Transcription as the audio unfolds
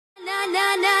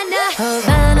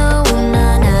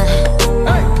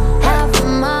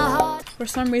For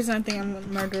some reason, I think I'm a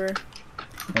murderer.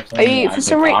 Are you, for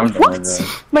some reason, what?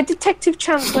 My detective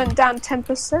chance went down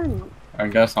 10%. I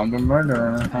guess I'm the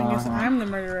murderer. I guess I'm the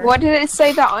murderer. Why did it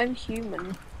say that I'm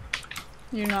human?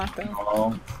 You're not, though.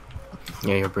 Oh.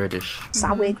 Yeah, you're British.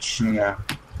 Savage. Yeah.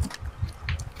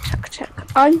 Check.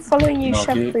 I'm following you, No,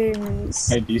 ChevBunz.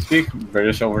 Hey, do you speak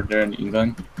British over there in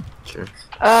England? Sure.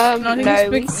 No, No,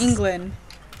 we speak England.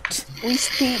 We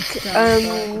speak,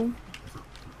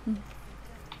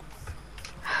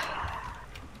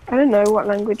 I don't know what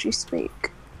language you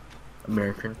speak.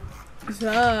 American. We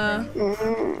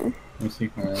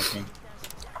speak American.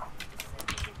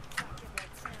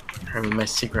 I mean, my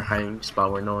secret hiding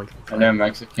spot where no one can And find then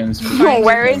Mexicans speak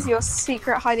Where Mexican. is your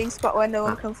secret hiding spot where no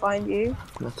one can find you? me.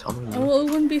 I'm not telling you. Oh, well, it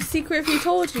wouldn't be secret if he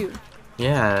told you.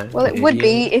 Yeah. Well, it would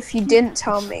be if you didn't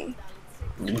tell me.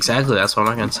 Exactly, that's what I'm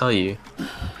not gonna tell you.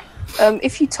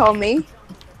 If you told me,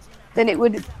 then it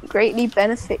would greatly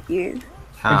benefit you.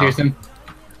 How? Hey, Jason.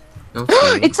 You don't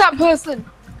see me. It's that person!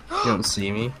 You don't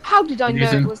see me. How did I know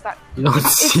Jason. it was that? You don't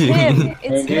It's see him! me.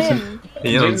 It's Hey, Jason. him!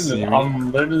 You don't Jason, see me.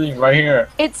 I'm literally right here.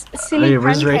 It's silly Hey,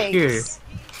 where's pancakes. right here?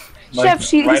 Like, Chef,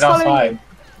 she's right following outside.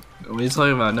 you. What are you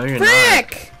talking about? No, you're not.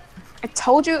 Frick! I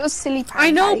told you it was silly pancakes.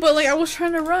 I know, but like I was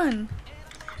trying to run.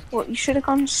 Well, you should have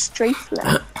gone straight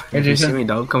left. Hey, If you see Jason. me,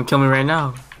 don't come kill me right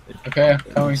now. Okay,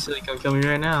 If coming. you see me, come kill me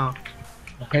right now.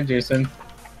 Okay, Jason.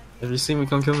 If you see me,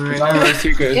 come kill me right It's not now. really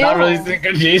secret. It's not really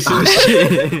secret, Jason. Oh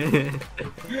shit!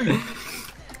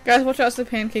 Guys, watch out, it's the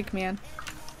pancake man.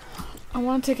 I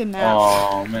want to take a nap.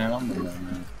 Oh man, I'm the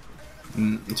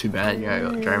man. Too bad, you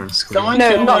gotta go driving to school. Someone No,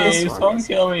 kill not me. this one. Someone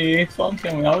kill me. Someone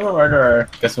kill me. I'm the murderer.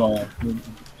 Guess what? Should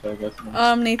I guess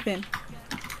what? Nathan.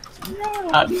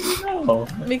 How do you know?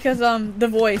 Because, the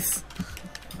voice.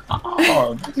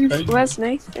 Oh, that's crazy. Where's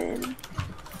Nathan?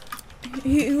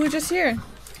 He was just here.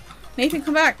 Nathan,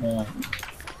 come back. Yeah.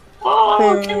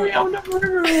 Oh, kill me. I'm the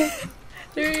murderer.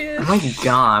 There he is. Oh my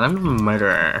god, I'm a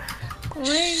murderer. Oh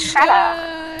my Shut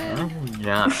God. Oh my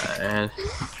god.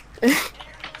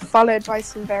 Followed by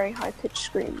some very high-pitched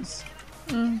screams.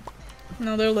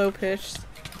 No, they're low pitched.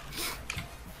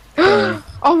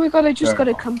 Oh my god, I just got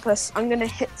a compass. I'm gonna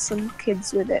hit some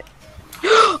kids with it.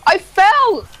 I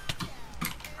fell!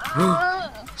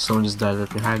 Someone just died right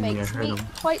behind me, I Makes heard me him.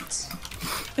 quite...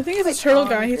 I think it's a turtle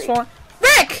guy. He's falling.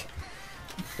 Frick!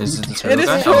 Is it the turtle is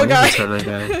guy? the turtle Oh, guy. it is the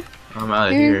turtle guy. I'm out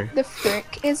of Who here. the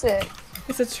frick is it?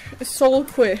 It's a soul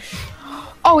quish.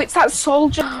 Oh, it's that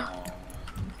soldier.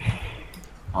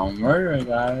 I'm murdering,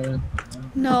 guys.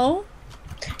 No,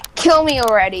 Kill me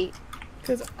already.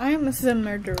 because I am the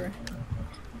murderer.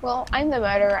 Well, I'm the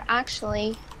murderer,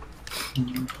 actually.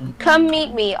 Come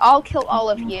meet me. I'll kill all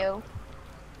of you.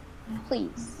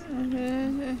 Please.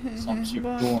 Some shit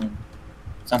born.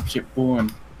 Some shit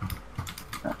born.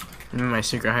 I'm in my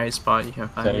secret hiding spot, you can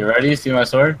find Okay, me. you ready? See my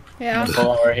sword? Yeah,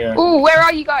 Hold on right here. Ooh, where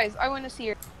are you guys? I want to see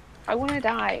your... I want to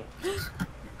die.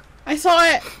 I saw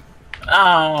it.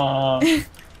 Ah.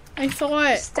 I saw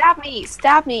it. Stab me.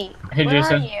 Stab me. Hey, Where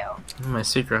Jason. are you? I'm in my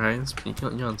secret hiding spot,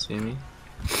 you don't see me.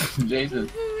 Jason.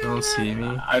 You don't see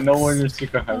me. I know where your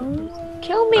secret hiding is.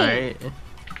 Kill me. Alright.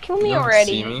 Kill You me don't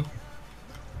already. see me.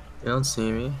 You don't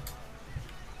see me.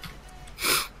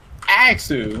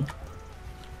 Axu.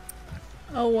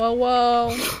 Oh,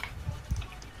 whoa.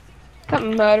 That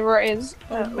murderer is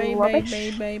Oh, baby, rubbish.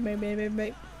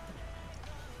 baby.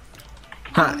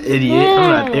 Ha, idiot. I'm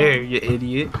not there, you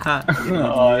idiot. Ha, you idiot.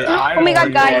 I Oh my know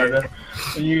god, where you guys.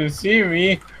 are. You can see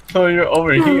me, so you're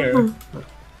over here.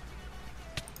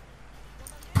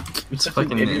 It's Such an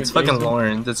fucking, idiot, it's fucking Jason.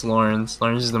 Lawrence. It's Lawrence.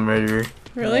 Lawrence is the murderer.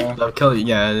 Really? Yeah. I'll kill you.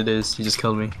 Yeah, it is. He just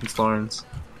killed me. It's Lawrence.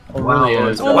 It really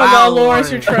is. Oh my Wow, god, Lawrence,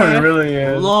 you're It trash. really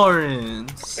is.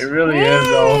 Lawrence. It really is,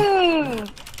 though.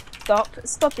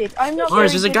 Stop it. I'm not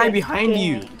Lawrence, very there's a good guy at behind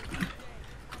you.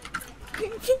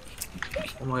 gaming.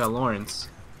 Oh my god, Lawrence.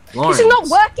 Is Lawrence. it not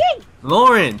working?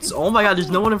 Lawrence. Oh my god,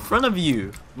 there's no one in front of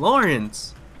you.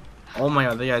 Lawrence. Oh my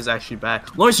god, that guy's actually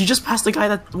back. Lawrence, you just passed the guy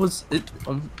that was it.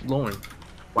 Lawrence. This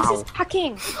Wow. is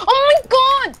hacking. Oh my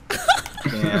god!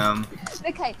 Damn.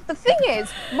 Okay, the thing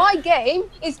is, my game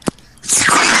is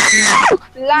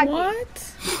laggy.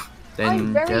 What? Then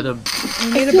I'm very- get a.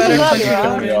 You need a better Love country you. to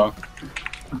live in.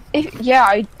 Yeah.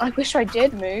 Yeah, I wish I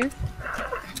did move.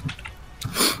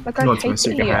 Like I Go to my hate it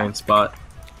secret here. hiding spot.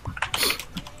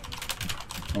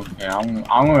 Okay, I'm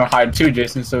gonna hide too,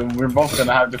 Jason. So we're both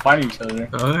gonna have to find each other.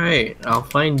 All right, I'll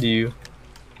find you.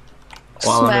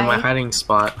 While I'm in my Slay. hiding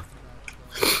spot.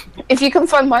 If you can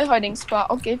find my hiding spot,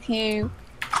 I'll give you.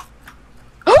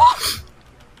 Oh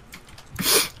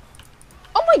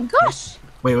my gosh!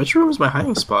 Wait, which room is my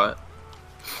hiding spot?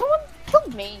 Someone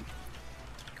killed me.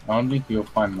 I don't think you'll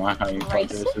find my hiding spot,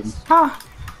 Racist? Jason. Ah.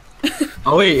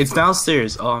 Oh wait, it's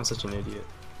downstairs. Oh, I'm such an idiot.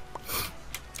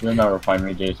 You'll never find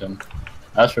me, Jason.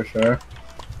 That's for sure.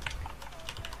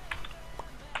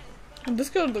 This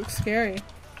girl looks scary.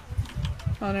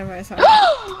 Oh, never mind. It's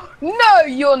not. No,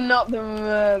 you're not the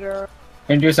murderer.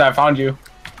 Hey, Jason, I found you.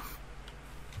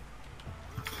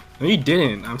 No, you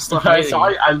didn't. I'm still I hiding. saw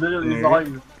you. I literally Nerd. saw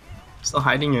you. Still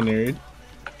hiding, you nerd.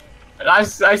 And I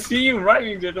see you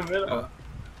running to the middle.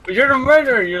 But you're the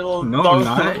murderer, you little No, dog.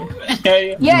 I'm not.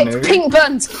 Yeah. Yeah, Nerd. it's Pink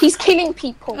Buns. He's killing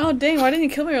people. Oh dang! Why didn't you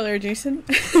kill me earlier, Jason?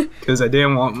 Because I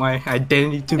didn't want my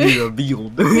identity to be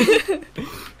revealed.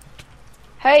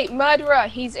 Hey, murderer.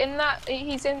 He's in that.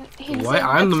 He's in. He's What? in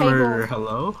I'm the table murderer.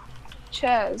 Hello?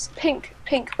 Chairs. Pink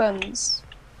Buns.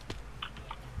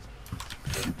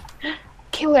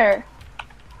 Killer.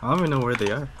 I don't even know where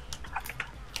they are.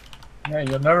 Yeah,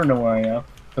 you'll never know where I am.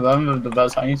 Because I'm the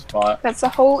best hiding spot. That's the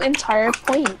whole entire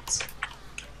point.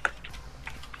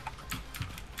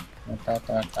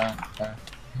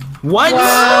 What?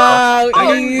 Wow!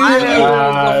 Oh,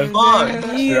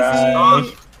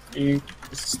 Easy. Easy.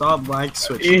 Stop like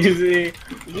switching. Easy.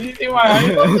 Did you see my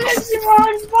hiding spot? Did you see my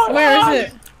hiding spot? Where is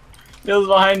it? It was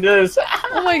behind this.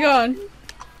 Oh my god!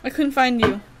 I couldn't find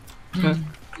you.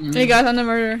 Hey guys, I'm the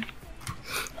murderer.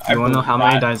 You wanna know how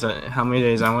many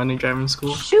days I went to driving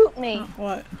school? Shoot me.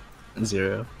 What?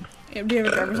 0. Yeah, do you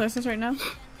have a driver's license right now?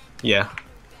 Yeah.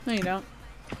 No, you don't.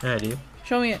 Yeah, I do.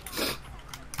 Show me it.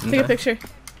 Take a picture.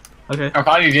 Okay. I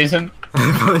found you, Jason.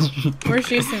 Where's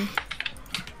Jason?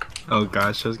 Oh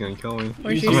gosh, she was gonna kill me.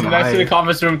 Where's He's Jason? next to the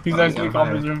conference room. He's Oh, next to the yeah,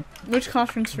 conference hi. room. Which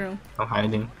conference room? I'm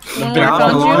hiding. The one Get where I out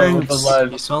found of you? line with the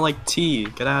lead. You smell like tea.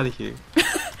 Get out of here.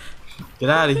 Get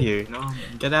out of here. No,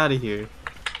 get out of here.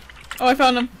 Oh, I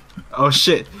found him. Oh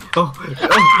shit. Oh.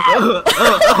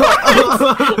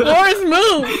 Lawrence,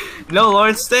 move! No,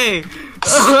 Lawrence, stay.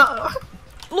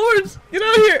 Lawrence, get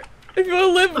out of here! If you want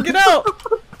to live, get out!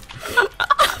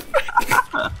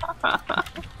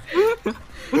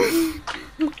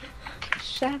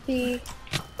 Chevy.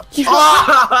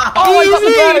 Oh, I got the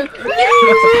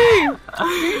easy!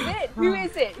 bow. Who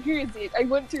is it? Who is it? I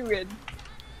want to win.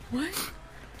 What?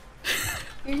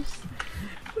 Who's-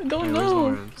 I don't Hey, where's know.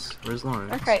 Lawrence? Where's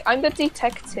Lawrence? Okay, I'm the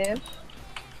detective.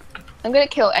 I'm gonna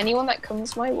kill anyone that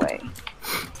comes my way.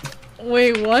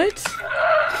 Wait, what?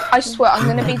 I swear, I'm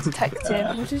gonna be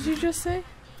detective. What did you just say?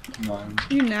 Man.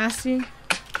 You nasty.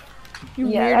 You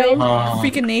Yeah, weirdo. Oh.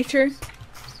 Freak of nature.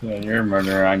 Yeah, you're a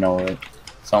murderer. I know it.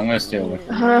 So I'm gonna steal with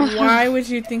you. Why would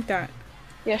you think that?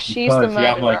 Yeah, she's the Because you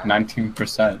have murderer. like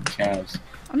 19% chance.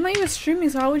 I'm not even streaming,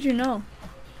 so how would you know?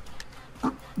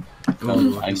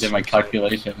 Ooh, I did my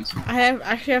calculations. I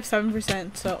actually have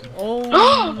 7%, so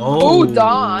Oh,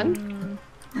 Dawn.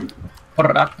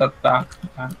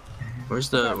 Where's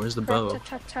the bow?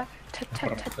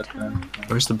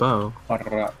 Where's the bow?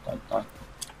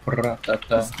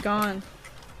 It's gone.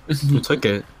 You took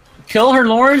it. Kill her,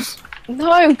 Lawrence!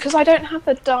 No, because I don't have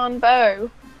the darn bow.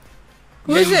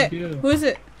 Who is it? Yeah. Who is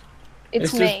it? It's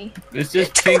It's me. It's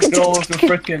just pink girl with the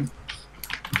frickin'.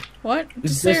 What?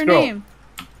 It's Just say this your girl. name.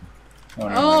 Oh,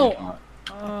 no, Oh. it's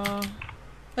not.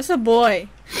 That's a boy.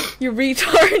 You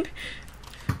retard.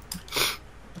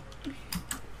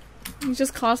 He's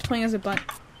just cosplaying as a bunt.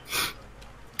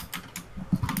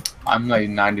 I'm like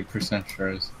 90% sure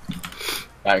it's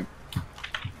like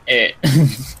it.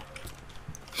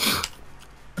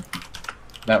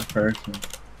 That person.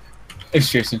 It's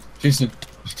Jason. Jason.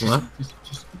 What?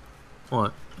 Jason.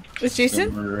 What? It's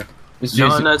Jason? Murderer. It's No,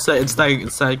 Jason. no,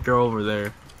 it's that girl over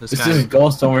there. This It's guy. this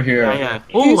ghost over here. Yeah, yeah.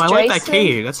 Who's Oh, I like that Jason?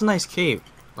 cape. That's a nice cape.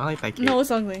 I like that cape. No,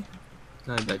 it's ugly.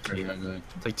 I like that cape.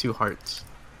 It's like 2 hearts.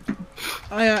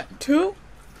 I got 2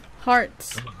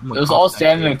 hearts. I'm gonna It was cop all that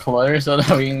standing in cape. color so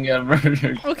that we can get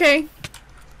murdered. Okay.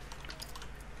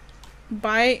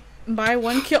 Buy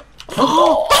 1 kill.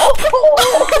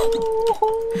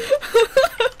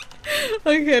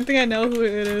 Okay, I think I know who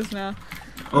it is now.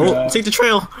 Oh, Yeah. take the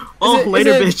trail. Is Oh, it-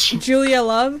 later, is it bitch. Julia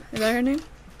Love? Is that her name?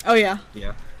 Oh yeah.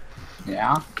 Yeah.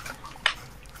 Yeah?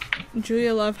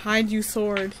 Julia Love, hide you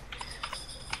sword.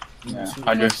 Yeah.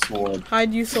 I just sword.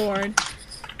 Hide you sword.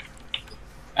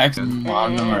 I'm the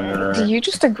murderer. Do you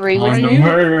just agree I'm with the you- me?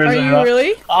 murderer. Are you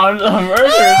really? I'm the murderer.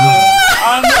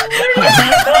 I'm the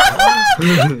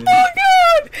murderer. Oh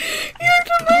god! You're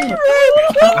the murderer!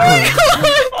 Oh my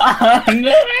god! I'm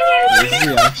the murderer. Is he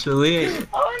actually?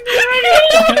 I'm the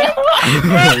murderer.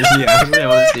 Is he actually? I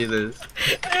want to see this.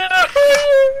 You're the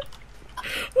murderer!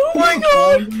 Oh my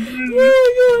god!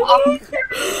 Oh my god!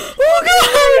 Oh god!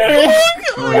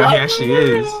 Oh my god, he actually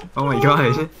is. Oh my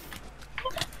god.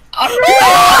 my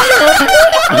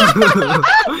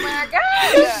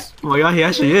god! Oh my god, he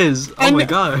actually is. Oh my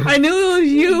god. I knew it was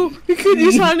you because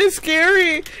you sounded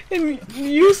scary, and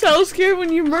you sound scared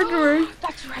when you murderer.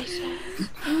 That's racist.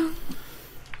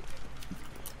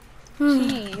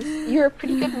 Jeez, you're a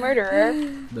pretty good murderer.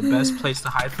 The best place to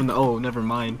hide from the. Oh, never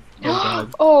mind. Oh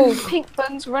god. Oh, Pink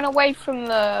Buns, run away from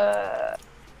the.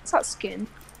 What's that skin?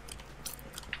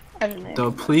 I don't know.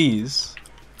 So please.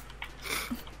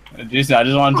 Juicy, I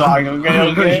just want to talk. Okay, No,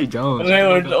 okay. you don't. Okay,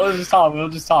 we'll just talk. We'll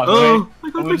just talk. Oh, Okay? my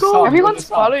god, We'll my just talk. Everyone's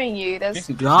following you. There's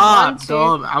Stop, 1, 2,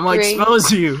 Dom. I'm gonna 3,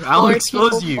 expose you. I'll 4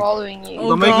 expose people you. following you. Oh,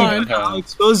 Don't make God. me. I'll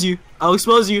expose you. I'll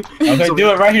expose you. Okay, do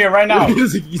it right here, right now.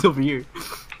 He's over here.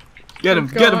 Get him,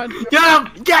 Oh, get God. him, get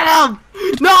him, get him!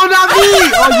 No, not me!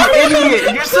 Oh, you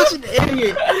idiot! You're such an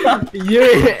idiot!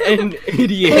 You're an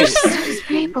idiot! There's 6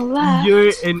 people left.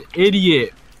 You're an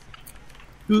idiot!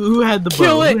 Who had the bow?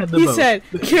 Kill Who it. had the He bow? said,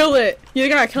 "Kill it." You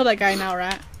gotta kill that guy now,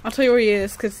 rat. I'll tell you where he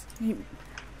is, cause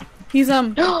he's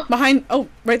behind. Oh,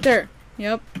 right there.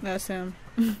 Yep, that's him.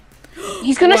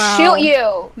 He's gonna Wow. shoot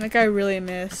you. That guy really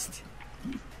missed.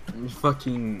 You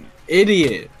fucking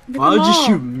idiot! Get Why would them you all.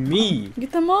 shoot me?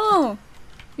 Get them all.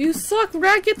 You suck,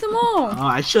 rat. Get them all. Oh,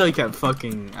 I should have kept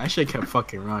fucking. I should have kept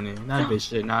fucking running. That bitch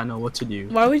did not know what to do.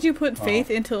 Why would you put faith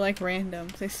into like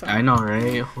randoms? They suck. I know,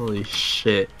 right? Holy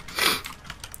shit!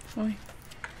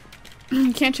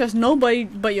 You can't trust nobody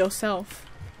but yourself.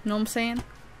 Know what I'm saying?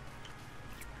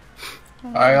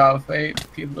 I got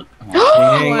faith. People.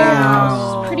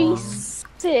 Wow. Pretty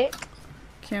sick.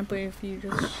 Can't believe you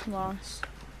just lost.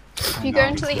 If you go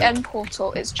into the end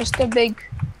portal, it's just a big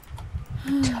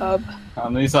tub.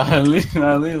 At least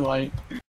like.